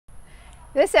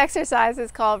This exercise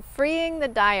is called freeing the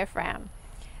diaphragm.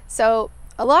 So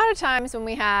a lot of times when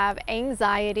we have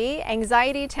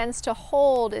anxiety tends to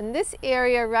hold in this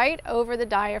area right over the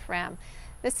diaphragm.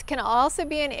 This can also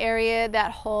be an area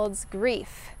that holds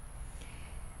grief.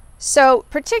 So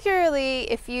particularly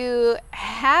if you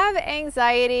have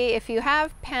anxiety, if you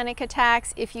have panic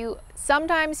attacks, if you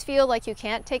sometimes feel like you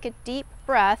can't take a deep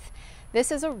breath,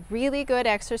 this is a really good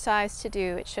exercise to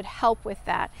do. It should help with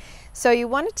that. So you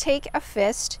want to take a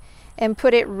fist and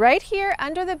put it right here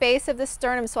under the base of the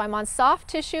sternum. So I'm on soft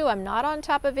tissue, I'm not on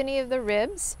top of any of the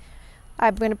ribs.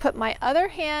 I'm going to put my other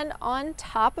hand on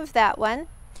top of that one.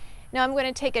 Now I'm going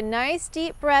to take a nice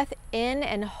deep breath in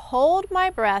and hold my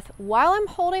breath. While I'm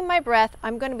holding my breath,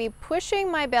 I'm going to be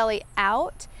pushing my belly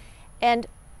out and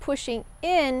pushing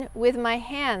in with my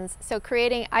hands, so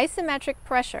creating isometric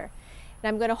pressure. And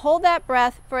I'm going to hold that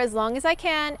breath for as long as I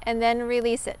can and then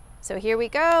release it. So here we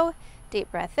go.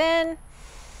 Deep breath in,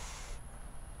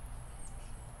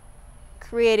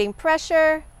 creating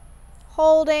pressure,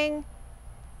 holding,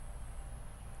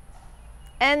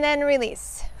 and then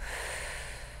release.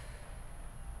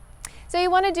 So you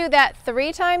want to do that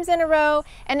 3 times in a row,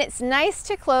 and it's nice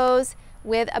to close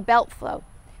with a belt flow.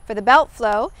 For the belt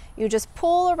flow, you just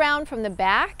pull around from the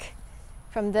back,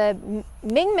 from the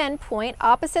Ming-Men point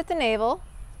opposite the navel,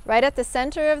 right at the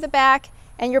center of the back,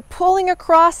 and you're pulling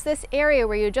across this area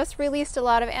where you just released a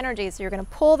lot of energy. So you're going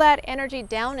to pull that energy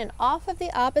down and off of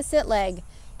the opposite leg,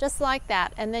 just like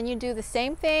that. And then you do the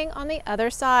same thing on the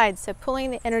other side. So pulling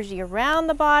the energy around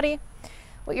the body.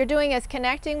 What you're doing is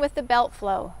connecting with the belt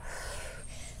flow.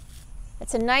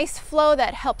 It's a nice flow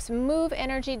that helps move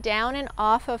energy down and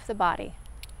off of the body.